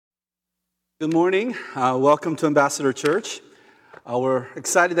Good morning. Welcome to Ambassador Church. We're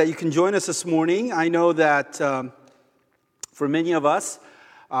excited that you can join us this morning. I know that for many of us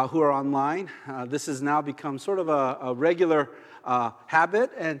who are online, this has now become sort of a regular habit.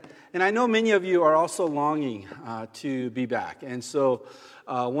 And I know many of you are also longing to be back. And so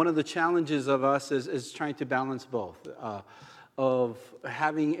one of the challenges of us is trying to balance both. Of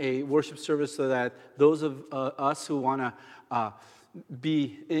having a worship service so that those of us who want to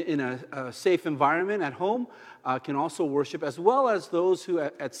be in a safe environment at home can also worship, as well as those who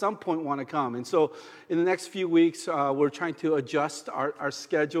at some point want to come. And so in the next few weeks, we're trying to adjust our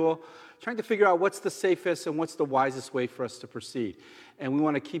schedule, trying to figure out what's the safest and what's the wisest way for us to proceed. And we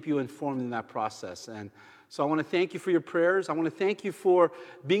want to keep you informed in that process. And so I want to thank you for your prayers. I want to thank you for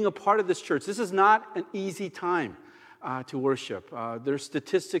being a part of this church. This is not an easy time to worship. There's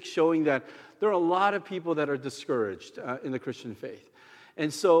statistics showing that there are a lot of people that are discouraged in the Christian faith.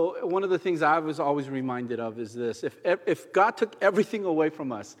 And so one of the things I was always reminded of is this: if God took everything away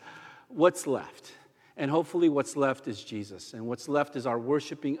from us, what's left? And hopefully what's left is Jesus. And what's left is our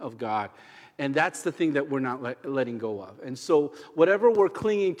worshiping of God. And that's the thing that we're not letting go of. And so whatever we're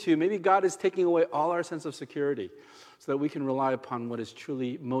clinging to, maybe God is taking away all our sense of security so that we can rely upon what is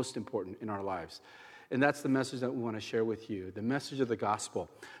truly most important in our lives. And that's the message that we want to share with you, the message of the gospel.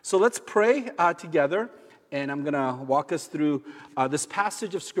 So let's pray together, and I'm going to walk us through this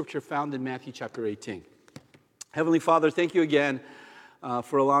passage of Scripture found in Matthew chapter 18. Heavenly Father, thank you again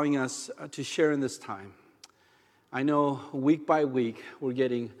for allowing us to share in this time. I know week by week we're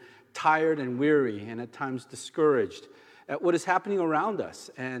getting tired and weary and at times discouraged at what is happening around us,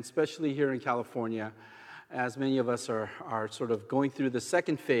 and especially here in California, as many of us are sort of going through the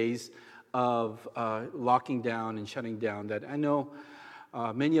second phase of locking down and shutting down, that I know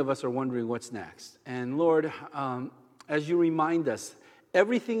many of us are wondering what's next. And Lord, as you remind us,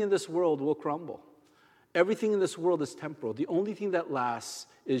 everything in this world will crumble. Everything in this world is temporal. The only thing that lasts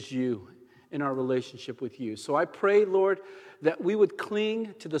is you in our relationship with you. So I pray, Lord, that we would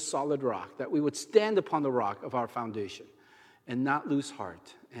cling to the solid rock, that we would stand upon the rock of our foundation and not lose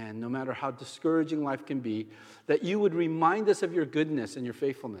heart. And no matter how discouraging life can be, that you would remind us of your goodness and your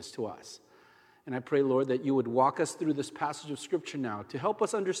faithfulness to us. And I pray, Lord, that you would walk us through this passage of Scripture now to help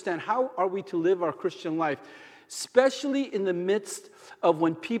us understand how are we to live our Christian life, especially in the midst of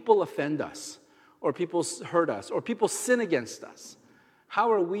when people offend us, or people hurt us, or people sin against us.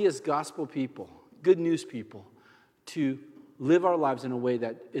 How are we as gospel people, good news people, to live our lives in a way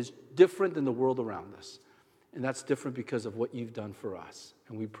that is different than the world around us? And that's different because of what you've done for us.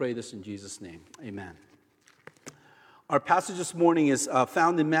 And we pray this in Jesus' name. Amen. Our passage this morning is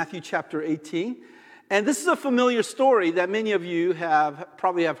found in Matthew chapter 18. And this is a familiar story that many of you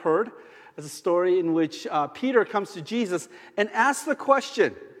probably have heard. It's a story in which Peter comes to Jesus and asks the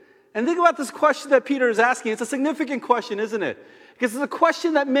question. And think about this question that Peter is asking. It's a significant question, isn't it? Because it's a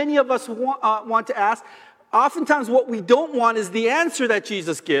question that many of us want to ask. Oftentimes what we don't want is the answer that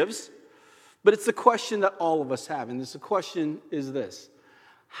Jesus gives. But it's a question that all of us have. And the question is this: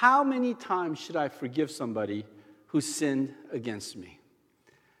 how many times should I forgive somebody who sinned against me?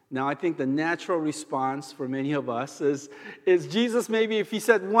 Now, I think the natural response for many of us is Jesus, maybe if he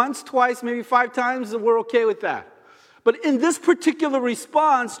said once, twice, maybe 5 times, we're okay with that. But in this particular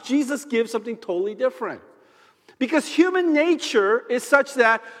response, Jesus gives something totally different. Because human nature is such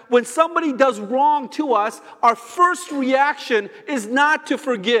that when somebody does wrong to us, our first reaction is not to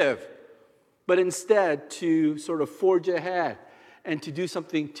forgive, but instead to sort of forge ahead and to do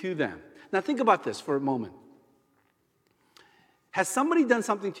something to them. Now think about this for a moment. Has somebody done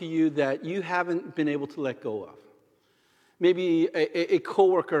something to you that you haven't been able to let go of? Maybe a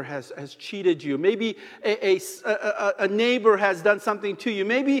coworker has cheated you. Maybe a neighbor has done something to you.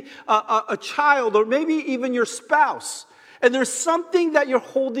 Maybe a child, or maybe even your spouse. And there's something that you're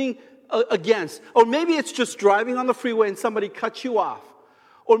holding against. Or maybe it's just driving on the freeway and somebody cuts you off.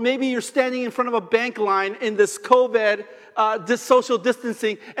 Or maybe you're standing in front of a bank line in this COVID, this social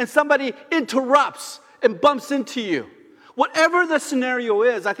distancing, and somebody interrupts and bumps into you. Whatever the scenario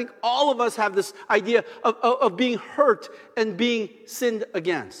is, I think all of us have this idea of being hurt and being sinned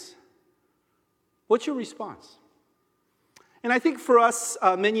against. What's your response? And I think for us,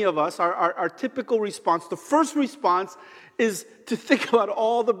 many of us, our typical response, the first response is to think about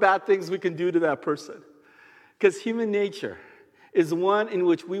all the bad things we can do to that person. Because human nature is one in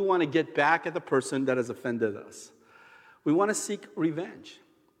which we want to get back at the person that has offended us. We want to seek revenge.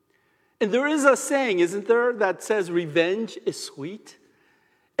 And there is a saying, isn't there, that says revenge is sweet?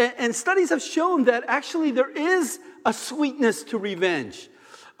 And studies have shown that actually there is a sweetness to revenge.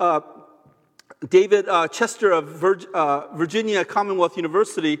 David Chester of Virginia Commonwealth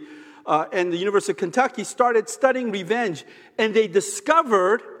University and the University of Kentucky started studying revenge, and they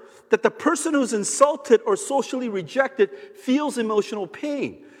discovered that the person who's insulted or socially rejected feels emotional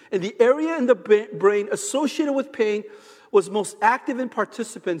pain. And the area in the brain associated with pain was most active in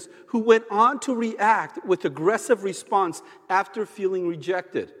participants who went on to react with aggressive response after feeling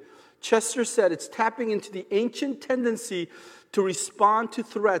rejected. Chester said it's tapping into the ancient tendency to respond to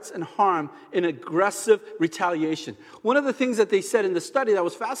threats and harm in aggressive retaliation. One of the things that they said in the study that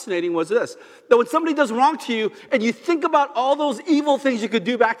was fascinating was this, that when somebody does wrong to you and you think about all those evil things you could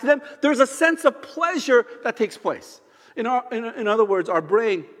do back to them, there's a sense of pleasure that takes place. In other words, our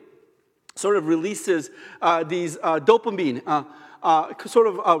brain sort of releases these dopamine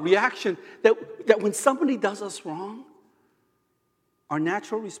reaction that when somebody does us wrong, our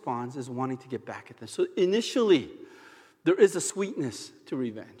natural response is wanting to get back at them. So initially, there is a sweetness to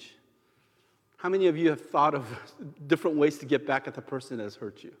revenge. How many of you have thought of different ways to get back at the person that has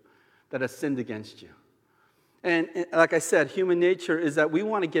hurt you, that has sinned against you? And like I said, human nature is that we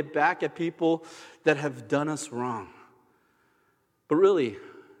want to get back at people that have done us wrong. But really,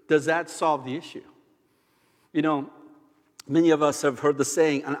 does that solve the issue? You know, many of us have heard the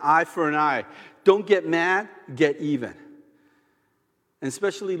saying, an eye for an eye. Don't get mad, get even. And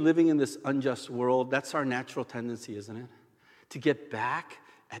especially living in this unjust world, that's our natural tendency, isn't it? To get back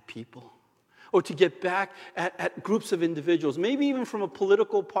at people. Or to get back at groups of individuals, maybe even from a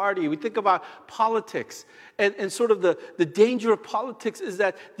political party. We think about politics, and sort of the danger of politics is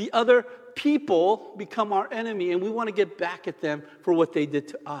that the other people become our enemy, and we want to get back at them for what they did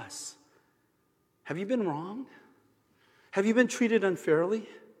to us. Have you been wronged? Have you been treated unfairly?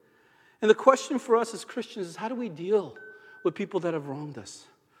 And the question for us as Christians is, how do we deal with people that have wronged us?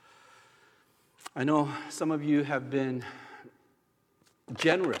 I know some of you have been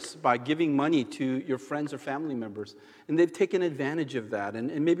generous by giving money to your friends or family members, and they've taken advantage of that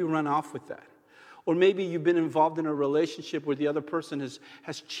and maybe run off with that. Or maybe you've been involved in a relationship where the other person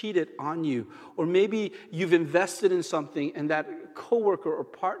has cheated on you. Or maybe you've invested in something and that coworker or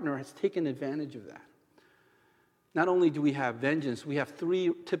partner has taken advantage of that. Not only do we have vengeance, we have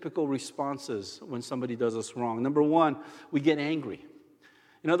three typical responses when somebody does us wrong. Number one, we get angry.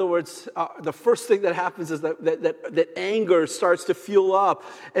 In other words, the first thing that happens is that anger starts to fuel up.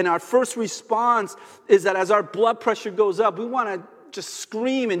 And our first response is that as our blood pressure goes up, we want to just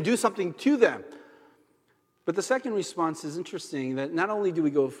scream and do something to them. But the second response is interesting, that not only do we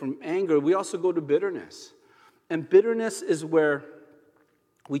go from anger, we also go to bitterness. And bitterness is where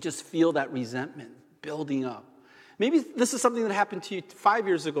we just feel that resentment building up. Maybe this is something that happened to you 5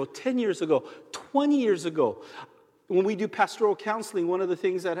 years ago, 10 years ago, 20 years ago. When we do pastoral counseling, one of the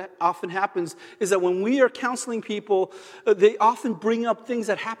things that often happens is that when we are counseling people, they often bring up things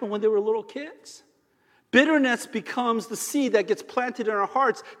that happened when they were little kids. Bitterness becomes the seed that gets planted in our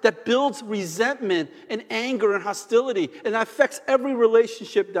hearts that builds resentment and anger and hostility, and that affects every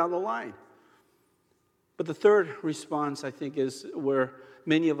relationship down the line. But the third response, I think, is where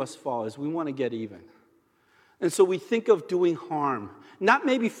many of us fall, is we want to get even. And so we think of doing harm. Not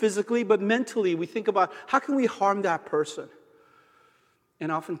maybe physically, but mentally. We think about, how can we harm that person?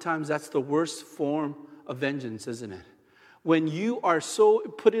 And oftentimes that's the worst form of vengeance, isn't it? When you are so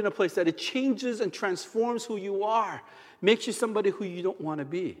put in a place that it changes and transforms who you are, makes you somebody who you don't want to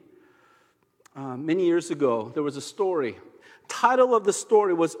be. Many years ago, there was a story. Title of the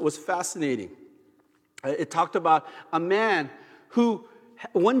story was fascinating. It talked about a man who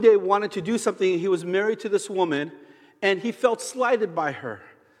one day wanted to do something. He was married to this woman, and he felt slighted by her.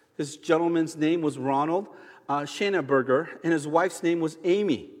 This gentleman's name was Ronald Schanaberger, and his wife's name was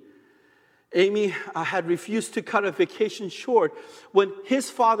Amy. Amy had refused to cut a vacation short when his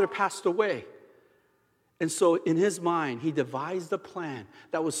father passed away. And so in his mind, he devised a plan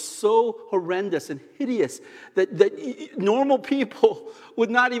that was so horrendous and hideous that normal people would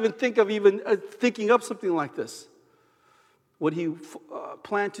not even think of thinking up something like this. What he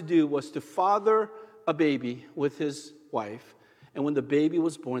planned to do was to father a baby with his wife, and when the baby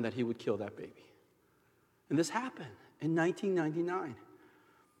was born, that he would kill that baby. And this happened in 1999.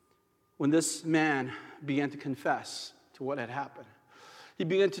 When this man began to confess to what had happened. He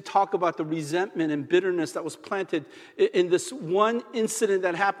began to talk about the resentment and bitterness that was planted in this one incident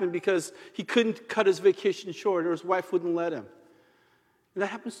that happened because he couldn't cut his vacation short or his wife wouldn't let him. And that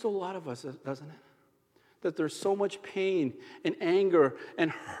happens to a lot of us, doesn't it? That there's so much pain and anger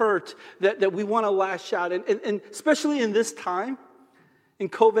and hurt that we want to lash out. And especially in this time, in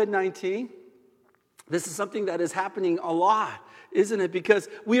COVID-19, this is something that is happening a lot, isn't it? Because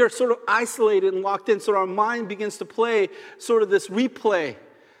we are sort of isolated and locked in, so our mind begins to play sort of this replay.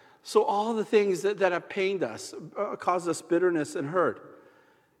 So all the things that have pained us, caused us bitterness and hurt.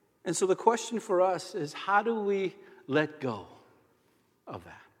 And so the question for us is, how do we let go of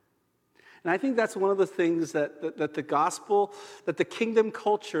that? And I think that's one of the things that the gospel, that the kingdom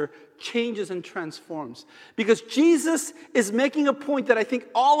culture changes and transforms. Because Jesus is making a point that I think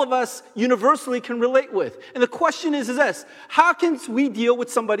all of us universally can relate with. And the question is this: how can we deal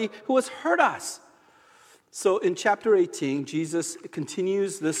with somebody who has hurt us? So in chapter 18, Jesus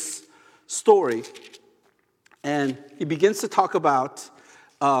continues this story, and he begins to talk about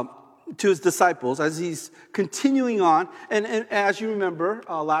to his disciples as he's continuing on. And as you remember,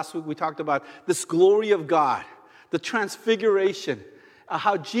 last week we talked about this glory of God, the transfiguration,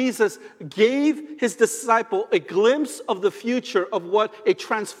 how Jesus gave his disciple a glimpse of the future of what a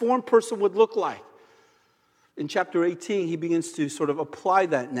transformed person would look like. In chapter 18, he begins to sort of apply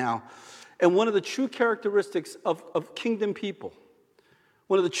that now. And one of the true characteristics of kingdom people,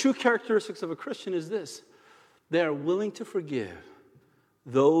 one of the true characteristics of a Christian is this: they are willing to forgive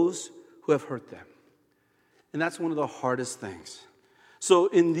those who have hurt them. And that's one of the hardest things. So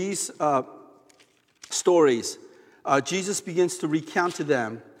in these stories, Jesus begins to recount to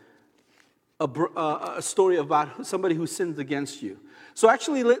them a story about somebody who sinned against you. So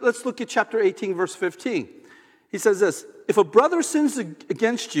actually, let's look at chapter 18, verse 15. He says this: if a brother sins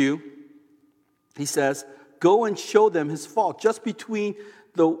against you, he says, go and show them his fault just between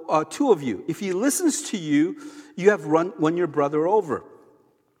the two of you. If he listens to you, you have won your brother over.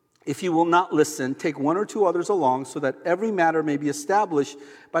 If you will not listen, take one or two others along, so that every matter may be established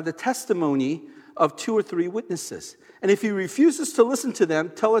by the testimony of 2 or 3 witnesses. And if he refuses to listen to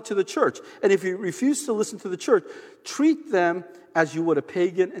them, tell it to the church. And if he refuses to listen to the church, treat them as you would a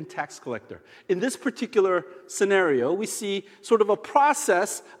pagan and tax collector. In this particular scenario, we see sort of a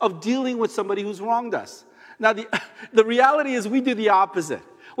process of dealing with somebody who's wronged us. Now, the reality is we do the opposite.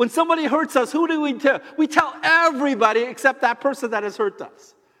 When somebody hurts us, who do we tell? We tell everybody except that person that has hurt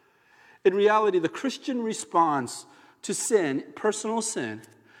us. In reality, the Christian response to sin, personal sin,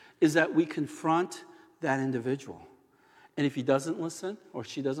 is that we confront that individual. And if he doesn't listen or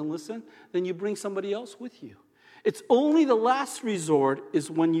she doesn't listen, then you bring somebody else with you. It's only the last resort is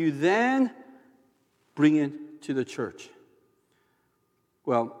when you then bring it to the church.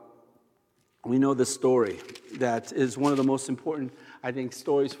 Well, we know this story that is one of the most important, I think,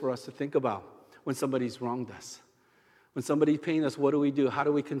 stories for us to think about when somebody's wronged us. When somebody's paying us, what do? How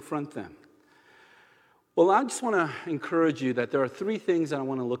do we confront them? Well, I just want to encourage you that there are 3 things that I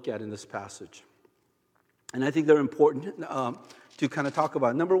want to look at in this passage. And I think they're important to kind of talk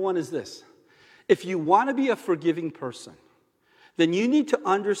about. Number 1 is this: if you want to be a forgiving person, then you need to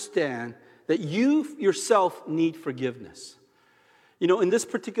understand that you yourself need forgiveness. You know, in this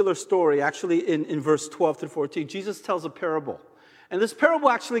particular story, actually in verse 12 through 14, Jesus tells a parable. And this parable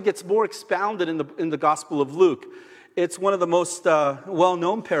actually gets more expounded in the Gospel of Luke. It's one of the most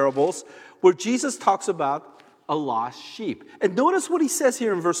well-known parables where Jesus talks about a lost sheep. And notice what he says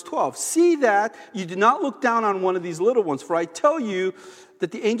here in verse 12. See that you do not look down on one of these little ones, for I tell you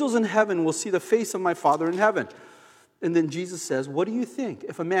that the angels in heaven will see the face of my Father in heaven. And then Jesus says, what do you think?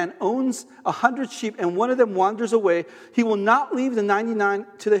 If a man owns 100 sheep and one of them wanders away, he will not leave the 99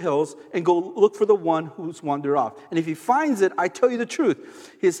 to the hills and go look for the one who's wandered off. And if he finds it, I tell you the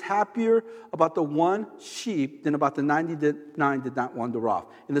truth, he is happier about the one sheep than about the 99 did not wander off.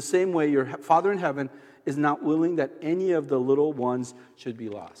 In the same way, your Father in heaven is not willing that any of the little ones should be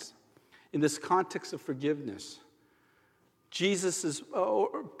lost. In this context of forgiveness, Jesus'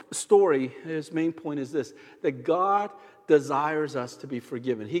 story, his main point is this: that God desires us to be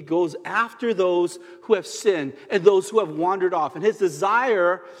forgiven. He goes after those who have sinned and those who have wandered off. And his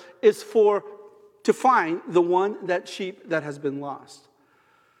desire is to find that sheep that has been lost.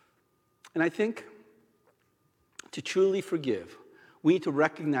 And I think to truly forgive, we need to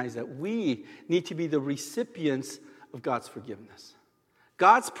recognize that we need to be the recipients of God's forgiveness.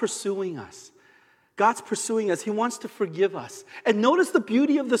 God's pursuing us. God's pursuing us. He wants to forgive us. And notice the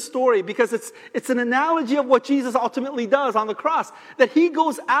beauty of the story, because it's an analogy of what Jesus ultimately does on the cross, that he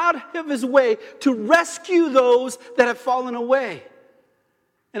goes out of his way to rescue those that have fallen away.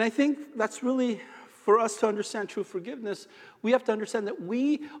 And I think that's really, for us to understand true forgiveness, we have to understand that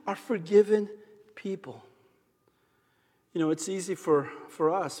we are forgiven people. You know, it's easy for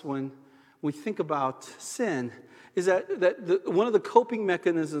us when we think about sin, is that one of the coping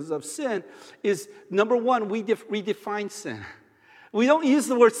mechanisms of sin is, number 1, we redefine sin. We don't use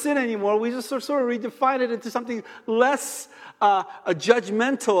the word sin anymore. We just sort of redefine it into something less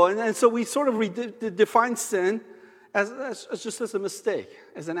judgmental. And so we sort of redefine sin as just as a mistake,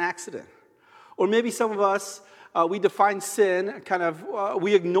 as an accident. Or maybe some of us, we define sin,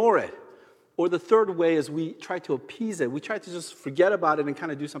 we ignore it. Or the third way is we try to appease it. We try to just forget about it and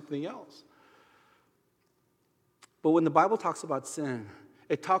kind of do something else. But when the Bible talks about sin,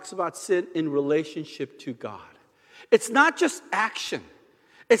 it talks about sin in relationship to God. It's not just action.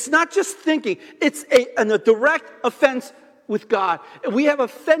 It's not just thinking. It's a direct offense with God. We have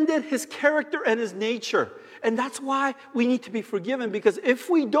offended his character and his nature. And that's why we need to be forgiven, because if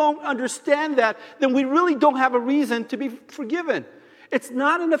we don't understand that, then we really don't have a reason to be forgiven. It's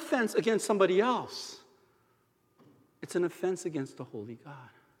not an offense against somebody else. It's an offense against the holy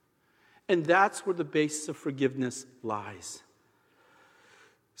God. And that's where the basis of forgiveness lies.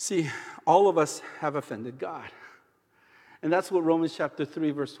 See, all of us have offended God. And that's what Romans chapter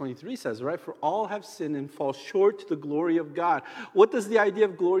 3, verse 23 says, right? For all have sinned and fall short to the glory of God. What does the idea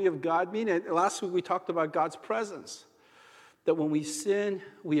of glory of God mean? Last week we talked about God's presence. That when we sin,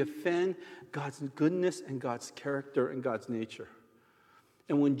 we offend God's goodness and God's character and God's nature.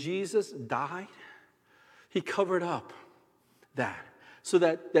 And when Jesus died, he covered up that. So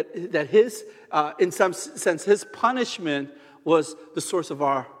that his, in some sense, his punishment was the source of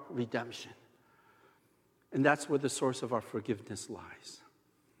our redemption. And that's where the source of our forgiveness lies.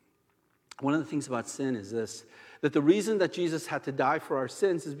 One of the things about sin is this, that the reason that Jesus had to die for our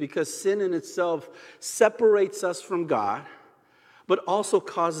sins is because sin in itself separates us from God, but also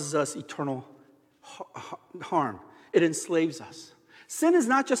causes us eternal harm. It enslaves us. Sin is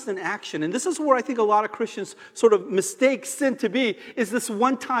not just an action, and this is where I think a lot of Christians sort of mistake sin to be, is this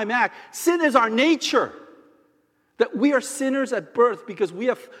one-time act. Sin is our nature. That we are sinners at birth because we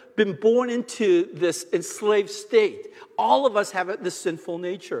have been born into this enslaved state. All of us have this sinful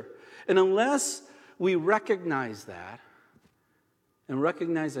nature. And unless we recognize that, and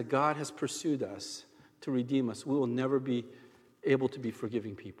recognize that God has pursued us to redeem us, we will never be able to be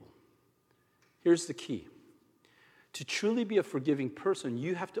forgiving people. Here's the key. To truly be a forgiving person,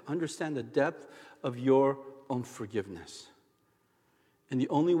 you have to understand the depth of your unforgiveness. And the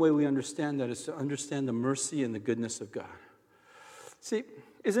only way we understand that is to understand the mercy and the goodness of God. See,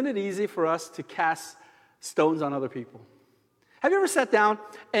 isn't it easy for us to cast stones on other people? Have you ever sat down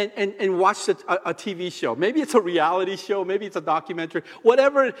and watched a TV show? Maybe it's a reality show, maybe it's a documentary,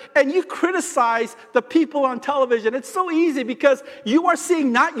 whatever, and you criticize the people on television. It's so easy because you are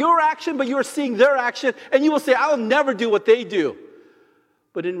seeing not your action, but you are seeing their action, and you will say, I'll never do what they do.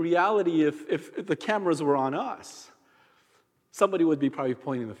 But in reality, if the cameras were on us, somebody would be probably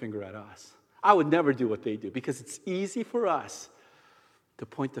pointing the finger at us. I would never do what they do because it's easy for us to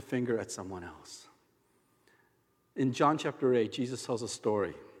point the finger at someone else. In John chapter 8, Jesus tells a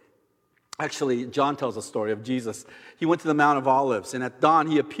story. Actually, John tells a story of Jesus. He went to the Mount of Olives, and at dawn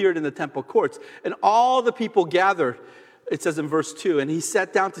he appeared in the temple courts, and all the people gathered, it says in verse 2, and he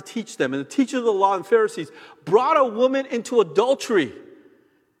sat down to teach them. And the teachers of the law and Pharisees brought a woman into adultery,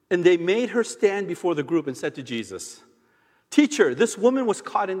 and they made her stand before the group and said to Jesus, Teacher, this woman was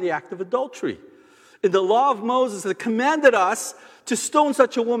caught in the act of adultery. In the law of Moses, it commanded us to stone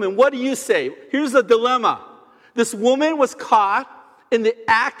such a woman. What do you say? Here's the dilemma. This woman was caught in the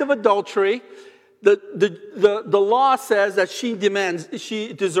act of adultery. The law says that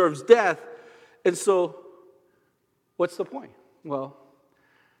she deserves death. And so, what's the point? Well,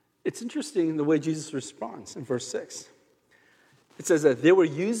 it's interesting the way Jesus responds in verse 6. It says that they were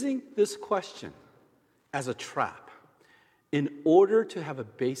using this question as a trap in order to have a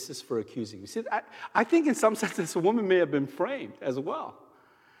basis for accusing. You see, I think in some sense this woman may have been framed as well.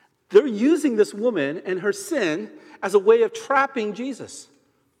 They're using this woman and her sin as a way of trapping Jesus.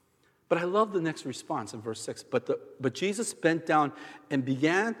 But I love the next response in verse 6. But Jesus bent down and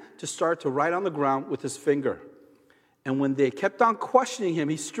began to start to write on the ground with his finger. And when they kept on questioning him,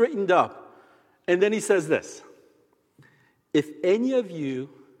 he straightened up. And then he says this, If any of you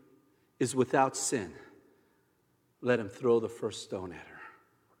is without sin, let him throw the first stone at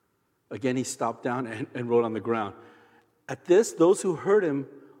her. Again, he stopped down and wrote on the ground. At this, those who heard him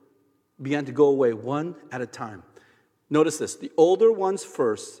began to go away one at a time. Notice this, the older ones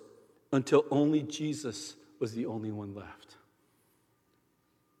first, until only Jesus was the only one left.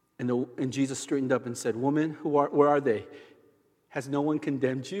 And Jesus straightened up and said, Woman, where are they? Has no one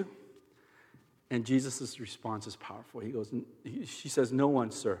condemned you? And Jesus' response is powerful. She says, No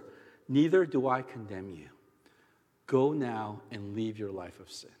one, sir. Neither do I condemn you. Go now and leave your life of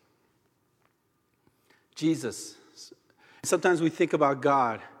sin. Jesus. Sometimes we think about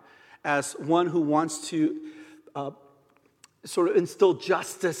God as one who wants to sort of instill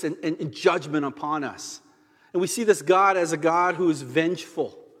justice and judgment upon us. And we see this God as a God who is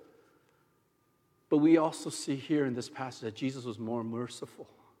vengeful. But we also see here in this passage that Jesus was more merciful.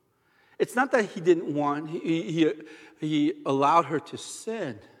 It's not that he didn't want, he allowed her to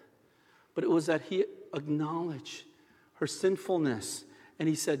sin, But it was that he acknowledged her sinfulness, and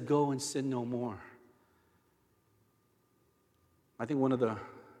he said, go and sin no more. I think one of the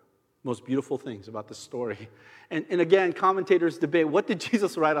most beautiful things about this story, and again, commentators debate, what did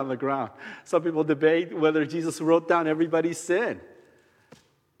Jesus write on the ground? Some people debate whether Jesus wrote down everybody's sin.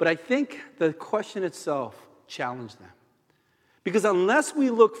 But I think the question itself challenged them. Because unless we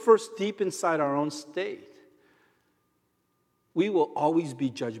look first deep inside our own state, we will always be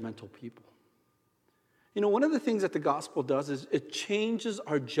judgmental people. You know, one of the things that the gospel does is it changes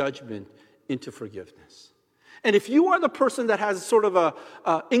our judgment into forgiveness. And if you are the person that has sort of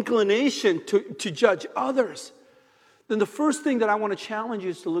a inclination to judge others, then the first thing that I want to challenge you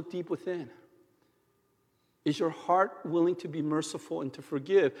is to look deep within. Is your heart willing to be merciful and to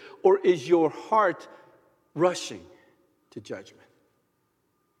forgive? Or is your heart rushing to judgment?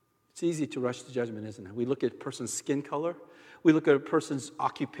 It's easy to rush to judgment, isn't it? We look at a person's skin color. We look at a person's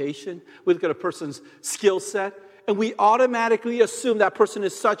occupation. We look at a person's skill set. And we automatically assume that person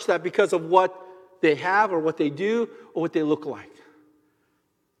is such that because of what they have or what they do or what they look like.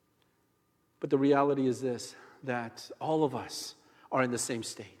 But the reality is this, that all of us are in the same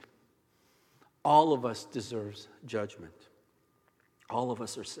state. All of us deserves judgment. All of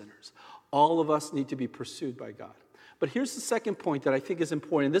us are sinners. All of us need to be pursued by God. But here's the second point that I think is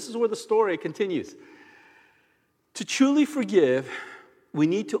important. This is where the story continues. To truly forgive, we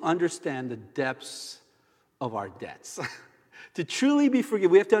need to understand the depths of our debts. To truly be forgiven,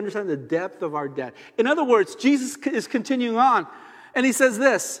 we have to understand the depth of our debt. In other words, Jesus is continuing on, and he says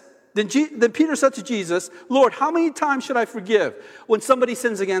this. Then Peter said to Jesus, Lord, how many times should I forgive when somebody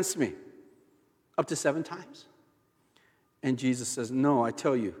sins against me? Up to 7 times? And Jesus says, no, I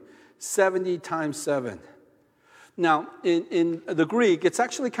tell you, 70 times 7. Now, in the Greek, it's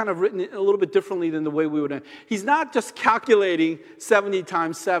actually kind of written a little bit differently than the way we would. He's not just calculating 70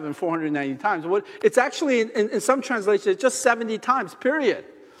 times 7, 490 times. It's actually, in some translations, it's just 70 times, period.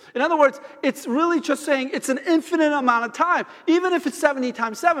 In other words, it's really just saying it's an infinite amount of time. Even if it's 70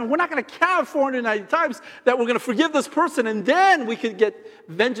 times 7, we're not going to count 490 times that we're going to forgive this person and then we could get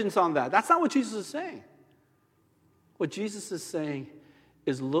vengeance on that. That's not what Jesus is saying. What Jesus is saying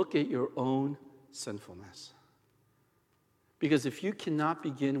is look at your own sinfulness. Because if you cannot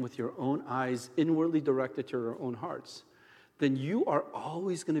begin with your own eyes inwardly directed to your own hearts, then you are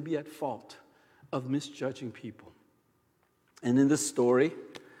always going to be at fault of misjudging people. And in this story,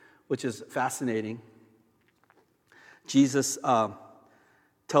 which is fascinating, Jesus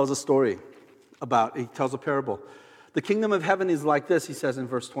tells a story he tells a parable. The kingdom of heaven is like this, he says in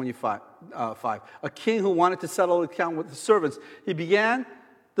verse 25. A king who wanted to settle an account with his servants, he began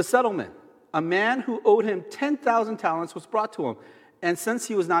the settlement. A man who owed him 10,000 talents was brought to him. And since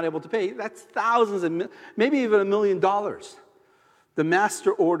he was not able to pay, that's thousands and maybe even $1 million. The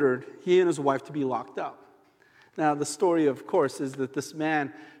master ordered he and his wife to be locked up. Now, the story, of course, is that this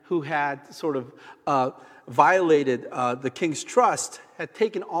man who had sort of violated the king's trust had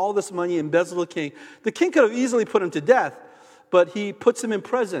taken all this money, embezzled the king. The king could have easily put him to death, but he puts him in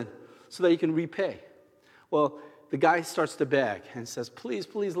prison so that he can repay. Well, the guy starts to beg and says, please,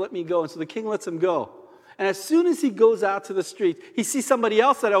 please let me go. And so the king lets him go. And as soon as he goes out to the street, he sees somebody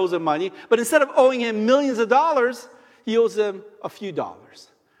else that owes him money. But instead of owing him millions of dollars, he owes him a few dollars.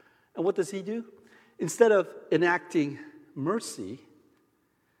 And what does he do? Instead of enacting mercy,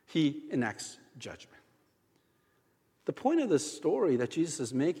 he enacts judgment. The point of this story that Jesus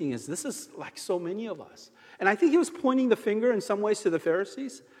is making is this is like so many of us. And I think he was pointing the finger in some ways to the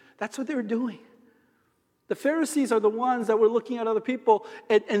Pharisees. That's what they were doing. The Pharisees are the ones that were looking at other people,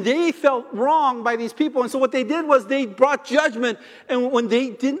 and they felt wrong by these people. And so what they did was they brought judgment, and when they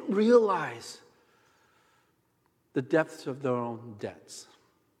didn't realize the depths of their own debts.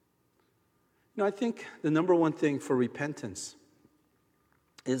 You know, I think the number one thing for repentance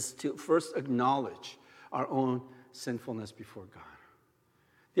is to first acknowledge our own sinfulness before God.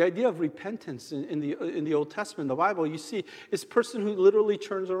 The idea of repentance in the Old Testament, the Bible, you see, is a person who literally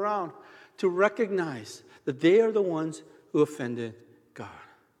turns around to recognize that they are the ones who offended God.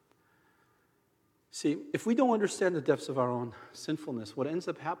 See, if we don't understand the depths of our own sinfulness, what ends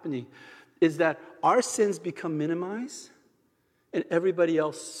up happening is that our sins become minimized and everybody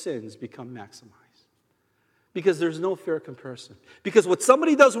else's sins become maximized. Because there's no fair comparison. Because what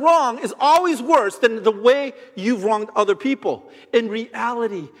somebody does wrong is always worse than the way you've wronged other people. In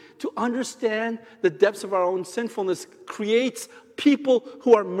reality, to understand the depths of our own sinfulness creates people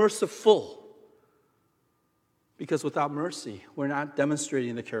who are merciful. Because without mercy, we're not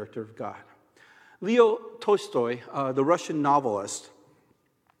demonstrating the character of God. Leo Tolstoy, the Russian novelist,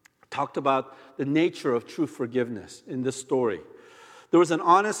 talked about the nature of true forgiveness in this story. There was an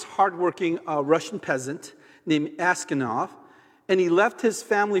honest, hardworking Russian peasant named Askanov, and he left his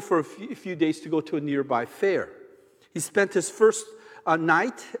family for a few days to go to a nearby fair. He spent his first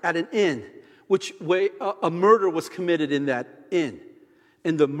night at an inn, which way a murder was committed in that inn.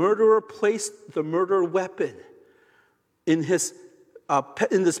 And the murderer placed the murder weapon in this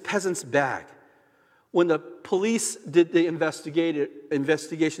peasant's bag. When the police did the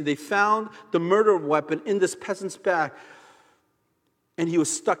investigation, they found the murder weapon in this peasant's bag, and he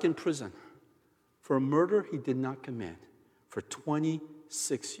was stuck in prison for a murder he did not commit for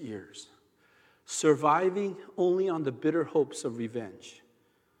 26 years, surviving only on the bitter hopes of revenge.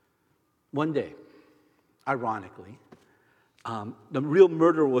 One day, ironically, the real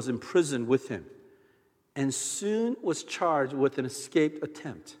murderer was in prison with him and soon was charged with an escape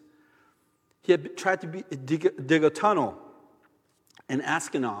attempt. He had tried to dig a tunnel, and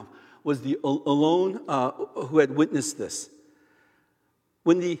Askanov was the alone who had witnessed this.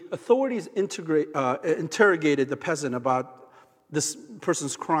 When the authorities interrogated the peasant about this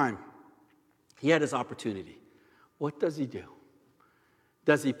person's crime, he had his opportunity. What does he do?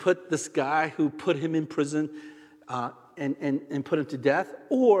 Does he put this guy who put him in prison and put him to death?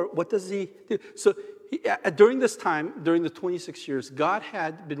 Or what does he do? So during this time, during the 26 years, God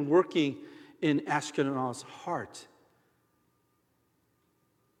had been working in Ashkenazi's heart.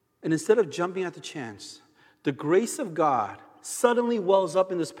 And instead of jumping at the chance, the grace of God suddenly wells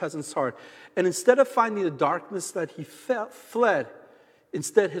up in this peasant's heart. And instead of finding the darkness that he fled,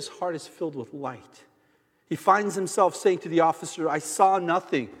 instead his heart is filled with light. He finds himself saying to the officer, "I saw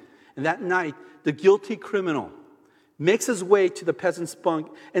nothing." And that night, the guilty criminal makes his way to the peasant's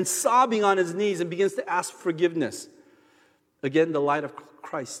bunk and sobbing on his knees and begins to ask forgiveness. Again, the light of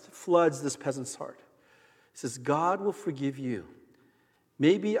Christ floods this peasant's heart. He says, "God will forgive you.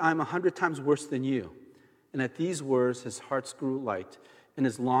 Maybe I'm 100 times worse than you." And at these words, his heart grew light, and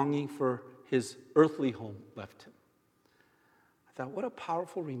his longing for his earthly home left him. I thought, what a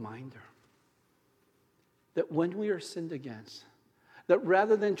powerful reminder that when we are sinned against, that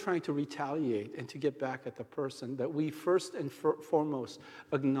rather than trying to retaliate and to get back at the person, that we first and foremost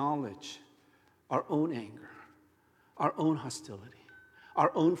acknowledge our own anger, our own hostility,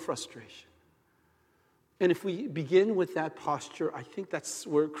 our own frustration. And if we begin with that posture, I think that's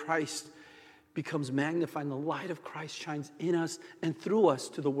where Christ becomes magnified, and the light of Christ shines in us and through us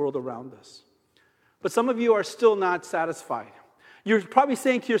to the world around us. But some of you are still not satisfied. You're probably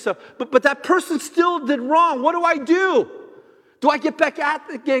saying to yourself, but that person still did wrong. What do I do? Do I get back at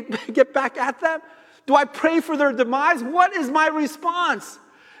them? Do I pray for their demise? What is my response?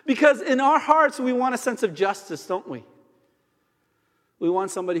 Because in our hearts, we want a sense of justice, don't we? We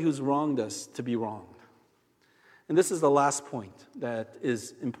want somebody who's wronged us to be wronged. And this is the last point that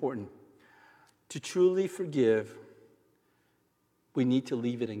is important. To truly forgive, we need to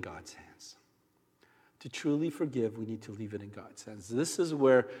leave it in God's hands. To truly forgive, we need to leave it in God's hands. This is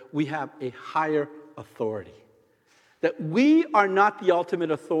where we have a higher authority. That we are not the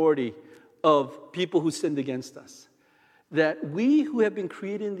ultimate authority of people who sinned against us. That we who have been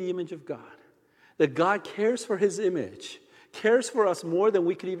created in the image of God, that God cares for his image, cares for us more than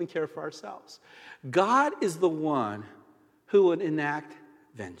we could even care for ourselves. God is the one who would enact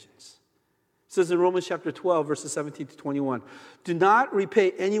vengeance. It says in Romans chapter 12, verses 17 to 21, "Do not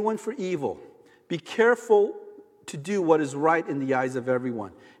repay anyone for evil. Be careful to do what is right in the eyes of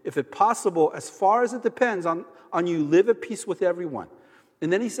everyone. If it's possible, as far as it depends on you, live at peace with everyone."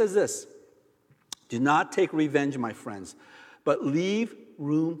 And then he says this, "Do not take revenge, my friends, but leave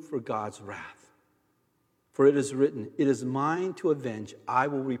room for God's wrath. For it is written, 'It is mine to avenge, I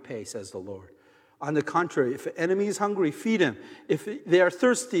will repay,' says the Lord. On the contrary, if an enemy is hungry, feed him. If they are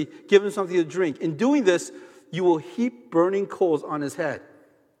thirsty, give them something to drink. In doing this, you will heap burning coals on his head.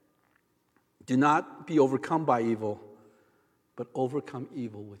 Do not be overcome by evil, but overcome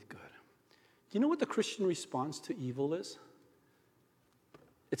evil with good." Do you know what the Christian response to evil is?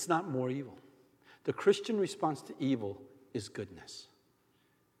 It's not more evil. The Christian response to evil is goodness.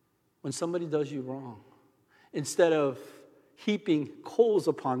 When somebody does you wrong, instead of heaping coals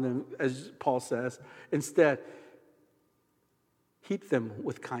upon them, as Paul says, instead, heap them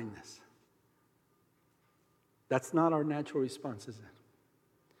with kindness. That's not our natural response, is it?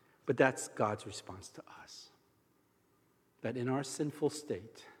 But that's God's response to us. That in our sinful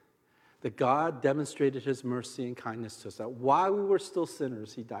state, that God demonstrated his mercy and kindness to us, that while we were still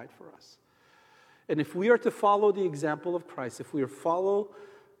sinners, he died for us. And if we are to follow the example of Christ, if we are to follow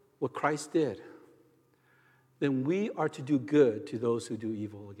what Christ did, then we are to do good to those who do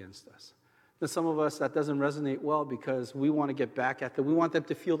evil against us. Now, some of us, that doesn't resonate well because we want to get back at them. We want them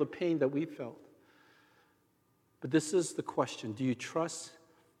to feel the pain that we felt. But this is the question. Do you trust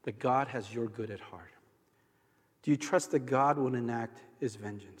that God has your good at heart? Do you trust that God will enact his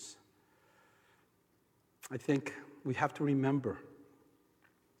vengeance? I think we have to remember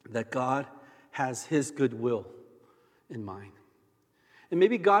that God has his goodwill in mind. And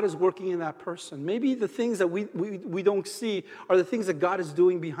maybe God is working in that person. Maybe the things that we don't see are the things that God is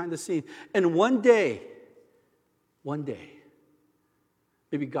doing behind the scene. And one day,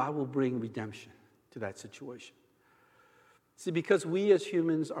 maybe God will bring redemption to that situation. See, because we as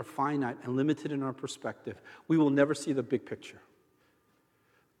humans are finite and limited in our perspective, we will never see the big picture.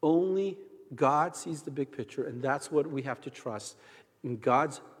 Only God sees the big picture, and that's what we have to trust in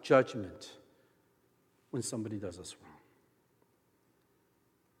God's judgment when somebody does us wrong.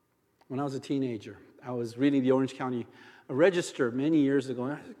 When I was a teenager, I was reading the Orange County Register many years ago,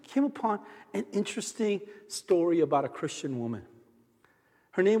 and I came upon an interesting story about a Christian woman.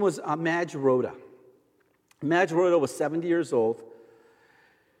 Her name was Madge Rhoda. Madge Rhoda was 70 years old,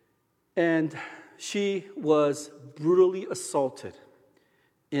 and she was brutally assaulted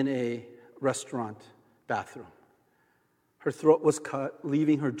in a restaurant bathroom. Her throat was cut,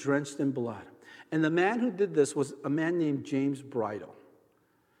 leaving her drenched in blood. And the man who did this was a man named James Bridle.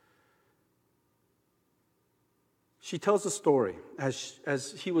 She tells a story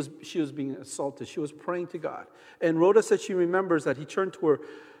as she was being assaulted. She was praying to God. And Rhoda said she remembers that he turned to her,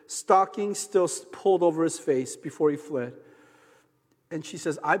 stocking still pulled over his face before he fled. And she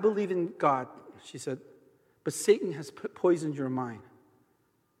says, I believe in God, she said, but Satan has poisoned your mind.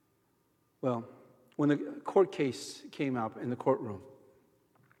 Well, when the court case came up in the courtroom,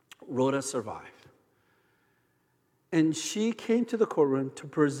 Rhoda survived. And she came to the courtroom to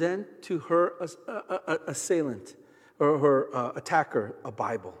present to her assailant, or her attacker, a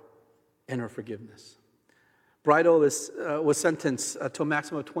Bible and her forgiveness. Bridle was sentenced to a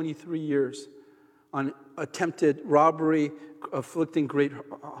maximum of 23 years on attempted robbery, afflicting great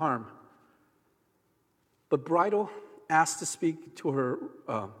harm. But Bridle asked to speak to her,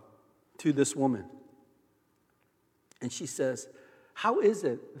 to this woman. And she says, how is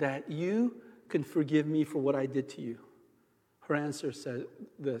it that you can forgive me for what I did to you? Her answer said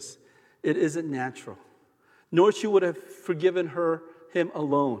this, it isn't natural, nor she would have forgiven him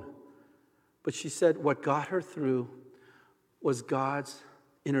alone. But she said what got her through was God's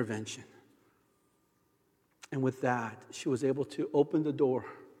intervention. And with that, she was able to open the door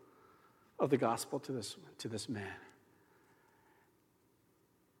of the gospel to this man.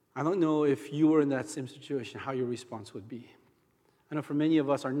 I don't know if you were in that same situation, how your response would be. I know for many of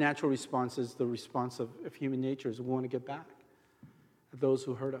us, our natural response is the response of human nature, is we want to get back at those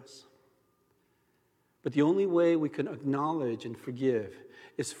who hurt us. But the only way we can acknowledge and forgive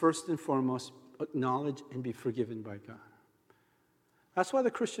is first and foremost, acknowledge and be forgiven by God. That's why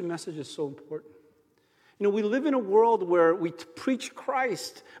the Christian message is so important. You know, we live in a world where we preach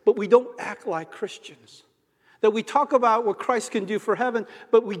Christ, but we don't act like Christians. That we talk about what Christ can do for heaven,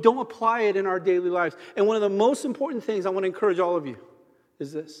 but we don't apply it in our daily lives. And one of the most important things I want to encourage all of you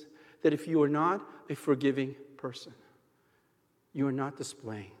is this, that if you are not a forgiving person, you are not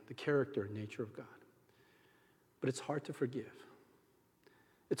displaying the character and nature of God. But it's hard to forgive.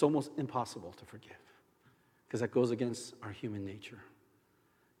 It's almost impossible to forgive because that goes against our human nature.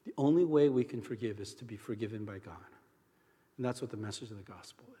 The only way we can forgive is to be forgiven by God. And that's what the message of the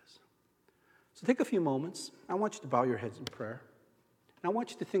gospel is. So take a few moments. I want you to bow your heads in prayer. And I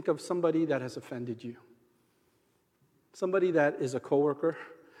want you to think of somebody that has offended you. Somebody that is a coworker.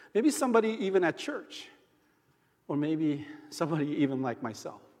 Maybe somebody even at church. Or maybe somebody even like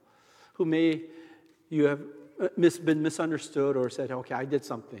myself. Who you have been misunderstood or said, okay, I did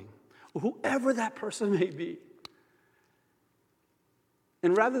something. Whoever that person may be.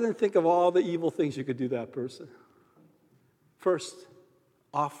 And rather than think of all the evil things you could do to that person, first,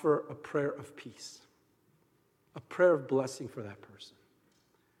 offer a prayer of peace, a prayer of blessing for that person.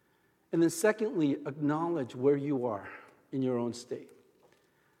 And then secondly, acknowledge where you are in your own state.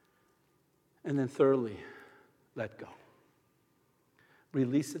 And then thirdly, let go.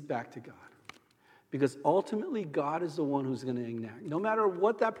 Release it back to God. Because ultimately, God is the one who's going to enact. No matter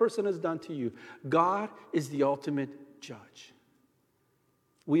what that person has done to you, God is the ultimate judge.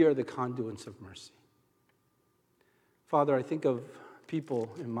 We are the conduits of mercy. Father, I think of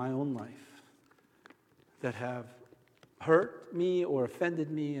people in my own life that have hurt me or offended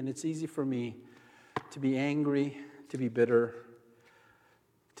me, and it's easy for me to be angry, to be bitter,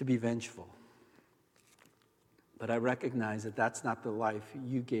 to be vengeful. But I recognize that that's not the life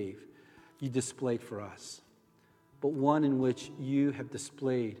you displayed for us, but one in which you have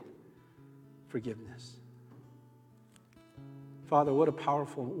displayed forgiveness. Father, what a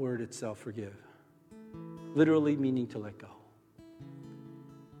powerful word itself, forgive. literally meaning to let go.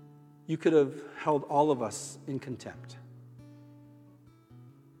 You could have held all of us in contempt,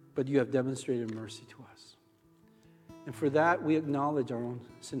 but you have demonstrated mercy to us. And for that, we acknowledge our own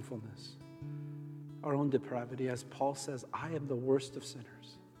sinfulness, our own depravity. As Paul says, I am the worst of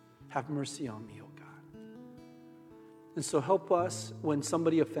sinners. Have mercy on me, O God. And so help us when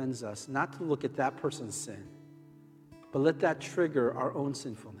somebody offends us, not to look at that person's sin, but let that trigger our own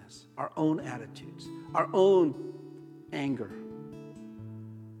sinfulness, our own attitudes, our own anger.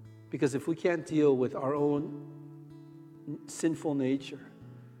 Because if we can't deal with our own sinful nature,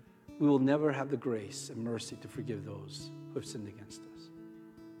 we will never have the grace and mercy to forgive those who have sinned against us.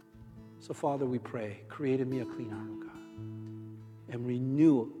 So, Father, we pray, create in me a clean heart, O God, and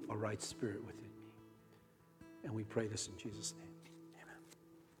renew a right spirit within me. And we pray this in Jesus' name.